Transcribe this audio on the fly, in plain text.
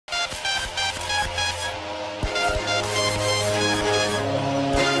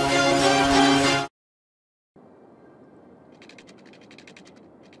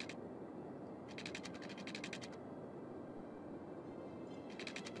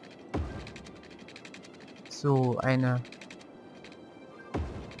So, eine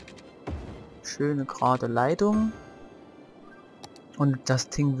schöne gerade Leitung. Und das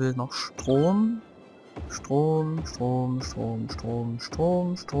Ding will noch Strom. Strom, Strom, Strom, Strom,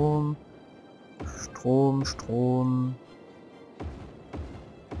 Strom, Strom, Strom, Strom.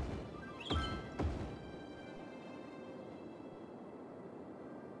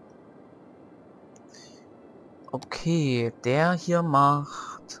 Okay, der hier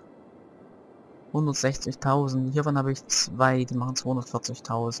macht 160.000. Hiervon habe ich zwei, die machen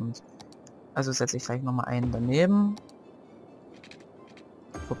 240.000. Also setze ich gleich nochmal einen daneben.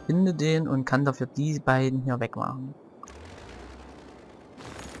 Verbinde den und kann dafür die beiden hier wegmachen.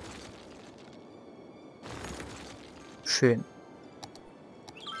 Schön.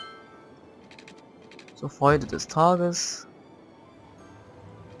 Zur Freude des Tages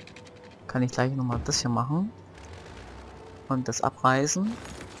kann ich gleich nochmal das hier machen und das abreißen.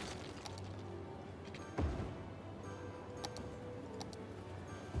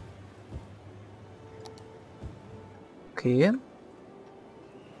 Okay.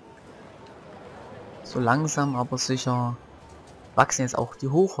 So langsam aber sicher wachsen jetzt auch die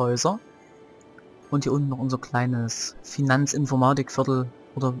Hochhäuser. Und hier unten noch unser kleines Finanzinformatikviertel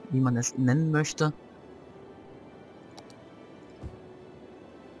oder wie man es nennen möchte.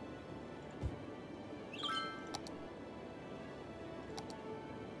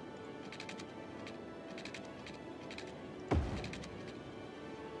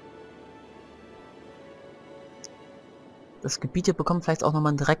 Das Gebiet hier bekommt vielleicht auch nochmal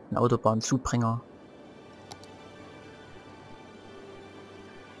einen direkten Autobahnzubringer.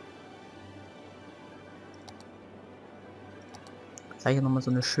 Gleich hier nochmal so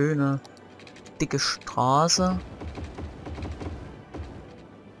eine schöne, dicke Straße.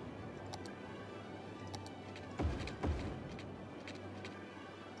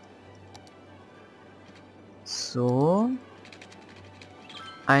 So.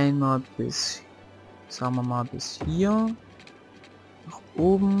 Einmal bis, sagen wir mal, bis hier. Nach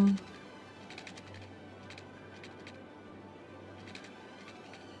oben.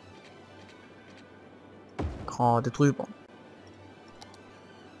 Gerade drüber.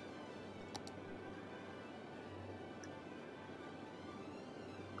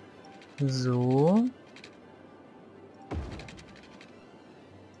 So.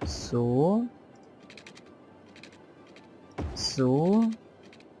 So. So.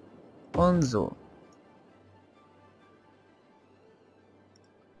 Und so.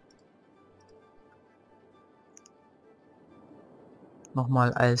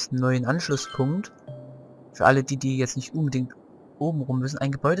 Nochmal als neuen Anschlusspunkt. Für alle, die jetzt nicht unbedingt oben rum müssen.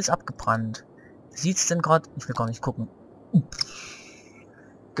 Ein Gebäude ist abgebrannt. Sieht's denn gerade? Ich will gar nicht gucken.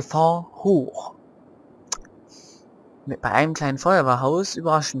 Gefahr hoch. Bei einem kleinen Feuerwehrhaus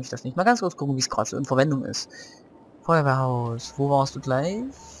überrascht mich das nicht. Mal ganz kurz gucken, wie es gerade so in Verwendung ist. Feuerwehrhaus. Wo warst du gleich?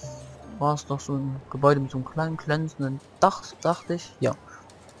 War es doch so ein Gebäude mit so einem kleinen glänzenden Dach, dachte ich. Ja.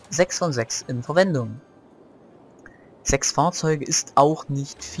 6 von 6 in Verwendung. 6 Fahrzeuge ist auch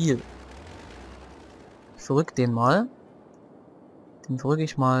nicht viel. Ich verrück den mal. Den verrücke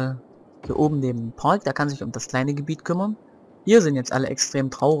ich mal hier oben neben dem Park. Der kann sich um das kleine Gebiet kümmern. Hier sind jetzt alle extrem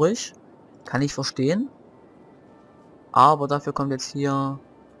traurig. Kann ich verstehen. Aber dafür kommt jetzt hier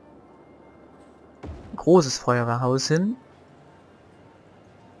ein großes Feuerwehrhaus hin.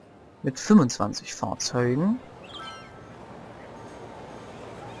 Mit 25 Fahrzeugen.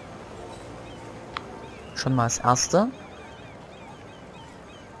 Schon mal das erste.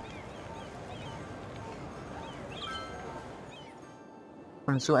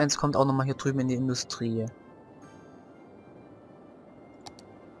 Und so eins kommt auch nochmal hier drüben in die Industrie.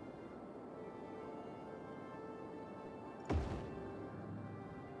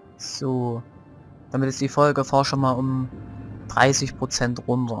 So. Damit ist die Feuergefahr schon mal um 30%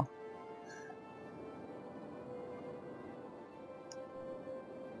 runter.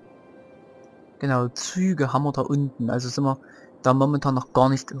 Genau, Züge haben wir da unten. Also sind wir da momentan noch gar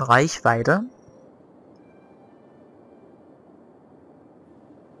nicht in Reichweite.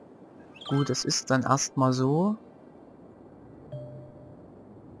 Gut, es ist dann erstmal so.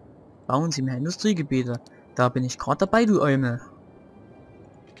 Bauen Sie mehr Industriegebiete. Da bin ich gerade dabei, du Eumel.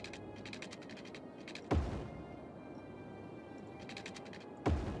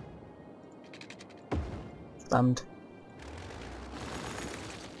 Verdammt.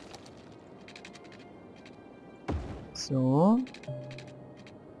 So.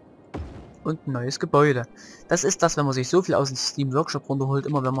 Und ein neues Gebäude. Das ist das, wenn man sich so viel aus dem Steam Workshop runterholt,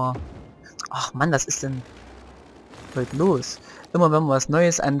 immer wenn man... Ach Mann, was ist denn heute los? Immer wenn man was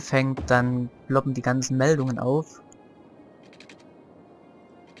Neues anfängt, dann ploppen die ganzen Meldungen auf.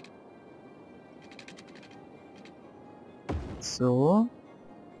 So.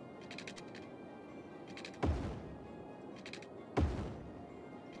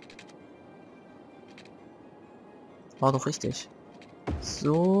 War doch richtig.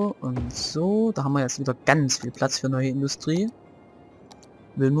 So und so. Da haben wir jetzt wieder ganz viel Platz für neue Industrie.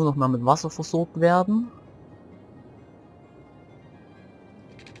 Will nur noch mal mit Wasser versorgt werden.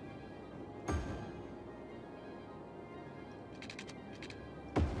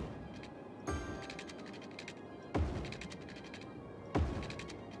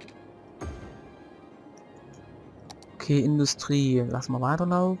 Okay, Industrie. Lassen wir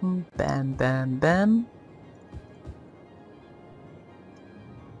weiterlaufen. Bam, bam, bam.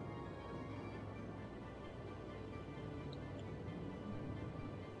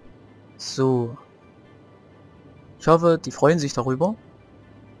 So. Ich hoffe, die freuen sich darüber.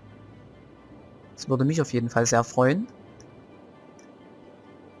 Das würde mich auf jeden Fall sehr freuen.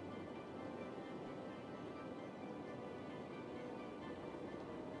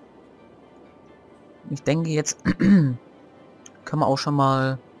 Ich denke, jetzt können wir auch schon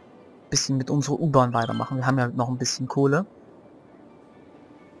mal ein bisschen mit unserer U-Bahn weitermachen. Wir haben ja noch ein bisschen Kohle.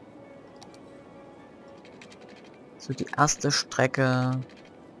 So, die erste Strecke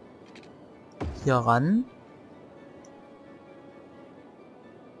hier ran.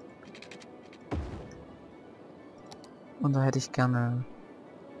 Und da hätte ich gerne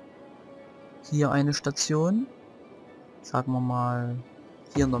hier eine Station. Sagen wir mal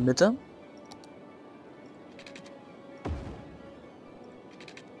hier in der Mitte.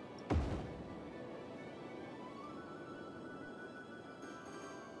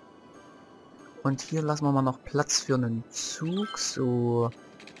 Und hier lassen wir mal noch Platz für einen Zug. So.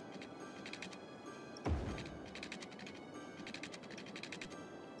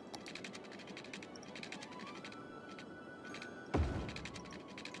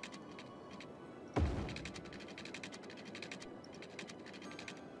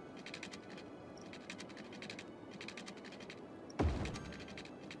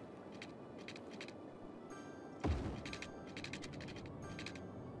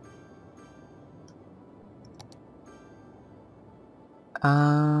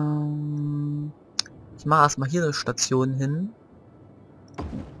 Ich mache erstmal hier eine Station hin.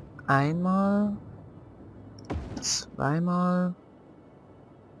 Einmal. Zweimal.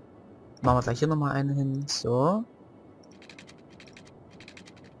 Machen wir gleich hier nochmal eine hin. So.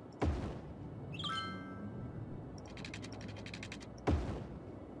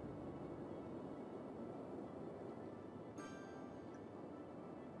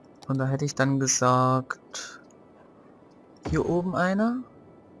 Und da hätte ich dann gesagt, hier oben eine.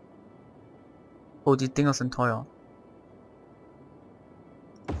 Oh, die Dinger sind teuer.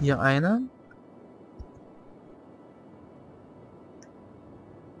 Hier eine.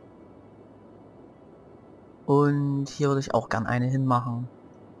 Und hier würde ich auch gern eine hinmachen.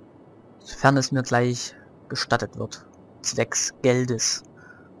 Sofern es mir gleich gestattet wird. Zwecks Geldes.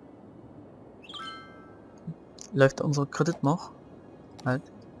 Läuft unser Kredit noch? Halt,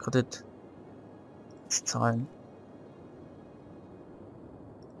 Kredit. Zahlen.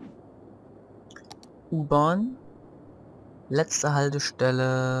 U-Bahn. Letzte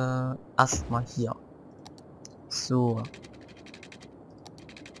Haltestelle erstmal hier. So.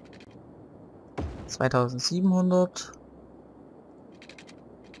 2700.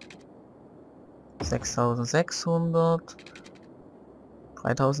 6600.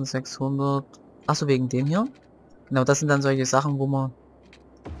 3600. Achso, wegen dem hier. Genau, das sind dann solche Sachen, wo man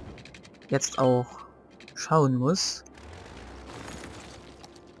jetzt auch schauen muss.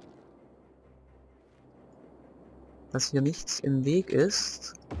 Dass hier nichts im Weg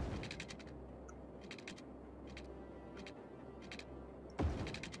ist.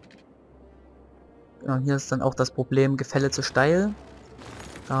 Genau, hier ist dann auch das Problem, Gefälle zu steil.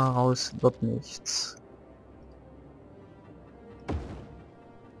 Daraus wird nichts.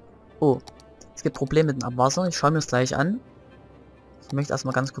 Oh, es gibt Probleme mit dem Abwasser. Ich schaue mir das gleich an. Ich möchte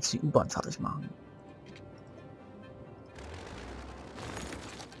erstmal ganz kurz die U-Bahn fertig machen.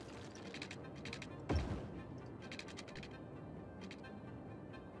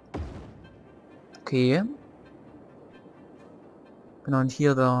 Okay. Genau, und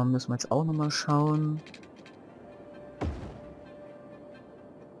hier, da müssen wir jetzt auch nochmal schauen.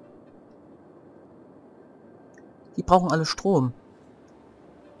 Die brauchen alle Strom.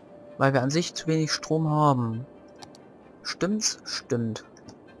 Weil wir an sich zu wenig Strom haben. Stimmt's? Stimmt.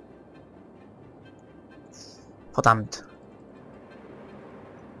 Verdammt.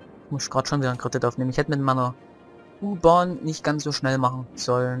 Muss ich gerade schon wieder einen Kredit aufnehmen. Ich hätte mit meiner U-Bahn nicht ganz so schnell machen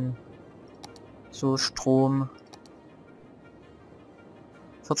sollen. So, Strom.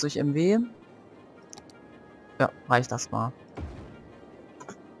 40 MW. Ja, reicht das mal.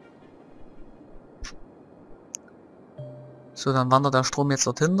 So, dann wandert der Strom jetzt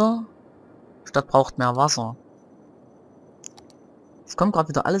dorthin. Stadt braucht mehr Wasser. Es kommt gerade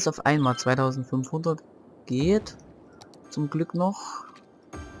wieder alles auf einmal. 2500 geht. Zum Glück noch.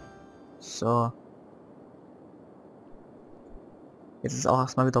 So. Jetzt ist auch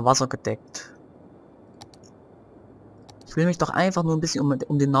erstmal wieder Wasser gedeckt. Ich will mich doch einfach nur ein bisschen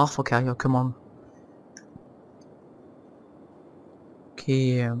um den Nahverkehr hier kümmern.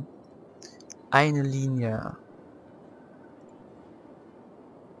 Okay. Eine Linie.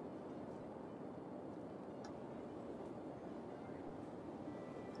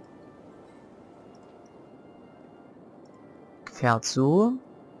 Fährt so.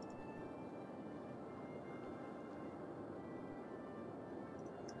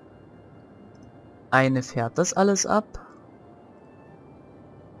 Eine fährt das alles ab.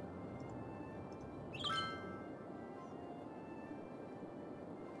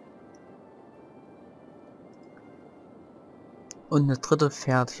 Und eine dritte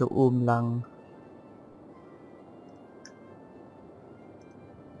fährt hier oben lang.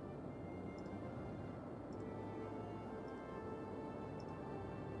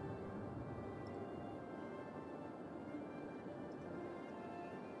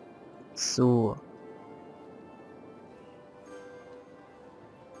 So.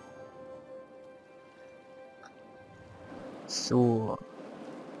 So.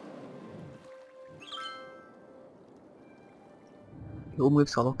 Hier oben gibt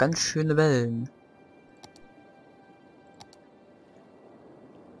es auch ganz schöne Wellen.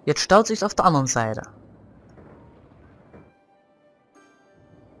 Jetzt staut sich auf der anderen Seite.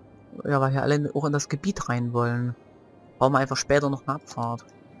 Ja, weil hier alle auch in das Gebiet rein wollen. Brauchen wir einfach später noch eine Abfahrt.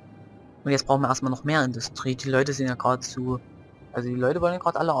 Und jetzt brauchen wir erstmal noch mehr Industrie. Die Leute sind ja gerade zu... Also die Leute wollen ja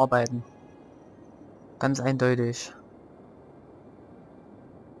gerade alle arbeiten. Ganz eindeutig.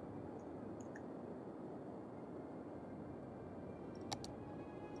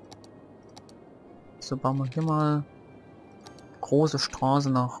 So, bauen wir hier mal große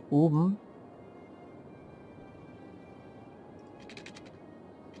Straße nach oben.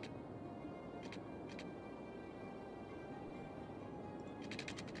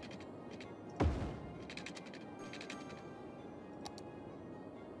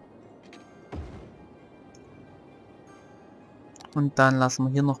 Und dann lassen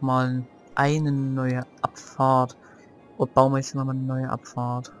wir hier nochmal eine neue Abfahrt. Und bauen wir jetzt nochmal eine neue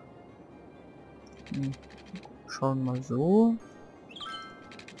Abfahrt. Schauen wir mal so.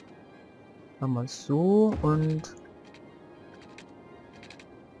 Dann mal so und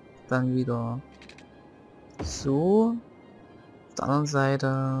dann wieder so. Auf der anderen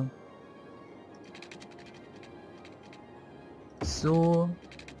Seite so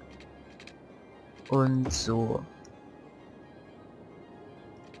und so.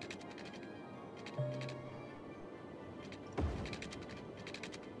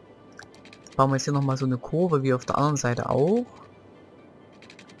 Bauen wir jetzt hier nochmal so eine Kurve wie auf der anderen Seite auch.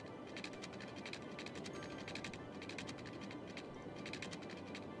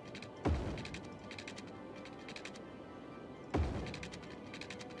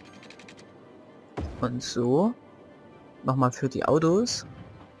 Und so. Nochmal für die Autos.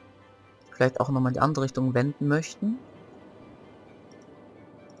 Vielleicht auch nochmal in die andere Richtung wenden möchten.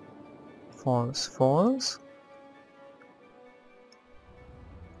 False, false.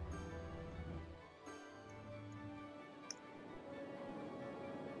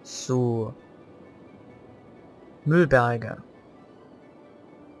 So. Müllberge.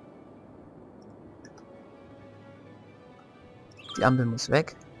 Die Ampel muss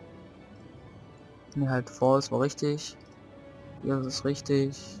weg. Ne, halt false war richtig. Hier ist es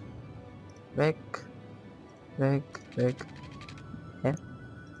richtig. Weg. Weg, weg. Hä?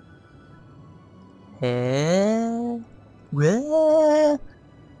 Hä? Uäh.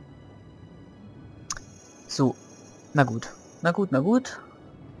 So. Na gut. Na gut, na gut.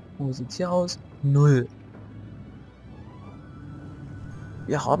 Wie sieht's hier aus? 0.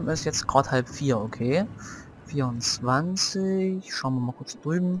 Wir haben es jetzt gerade 3:30, okay. 24. Schauen wir mal kurz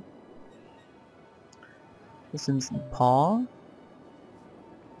drüben. Hier sind es ein paar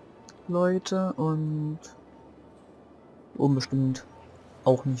Leute und hier oben bestimmt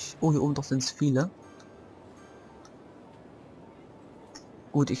auch nicht. Oh, hier oben doch sind es viele.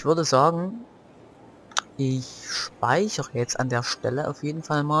 Gut, ich würde sagen, ich speichere jetzt an der Stelle auf jeden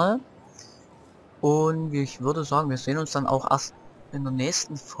Fall mal. Und ich würde sagen, wir sehen uns dann auch erst in der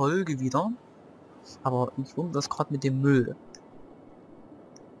nächsten Folge wieder. Aber ich wundere das gerade mit dem Müll.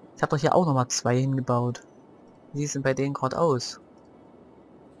 Ich habe doch hier auch nochmal 2 hingebaut. Wie sieht es denn bei denen gerade aus?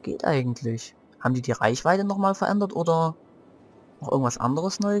 Geht eigentlich. Haben die Reichweite nochmal verändert oder noch irgendwas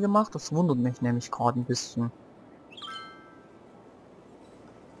anderes neu gemacht? Das wundert mich nämlich gerade ein bisschen.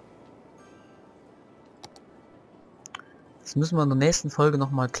 Das müssen wir in der nächsten Folge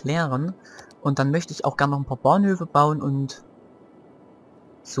nochmal klären. Und dann möchte ich auch gerne noch ein paar Bahnhöfe bauen und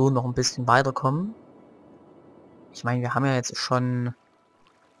so noch ein bisschen weiterkommen. Ich meine, wir haben ja jetzt schon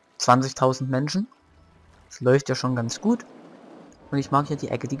 20.000 Menschen. Das läuft ja schon ganz gut. Und ich mag hier die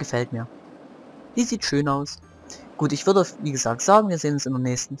Ecke, die gefällt mir. Die sieht schön aus. Gut, ich würde, wie gesagt, sagen, wir sehen uns in der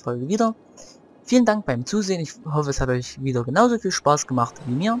nächsten Folge wieder. Vielen Dank beim Zusehen. Ich hoffe, es hat euch wieder genauso viel Spaß gemacht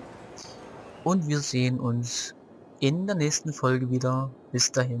wie mir. Und wir sehen uns in der nächsten Folge wieder.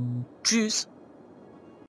 Bis dahin. Tschüss.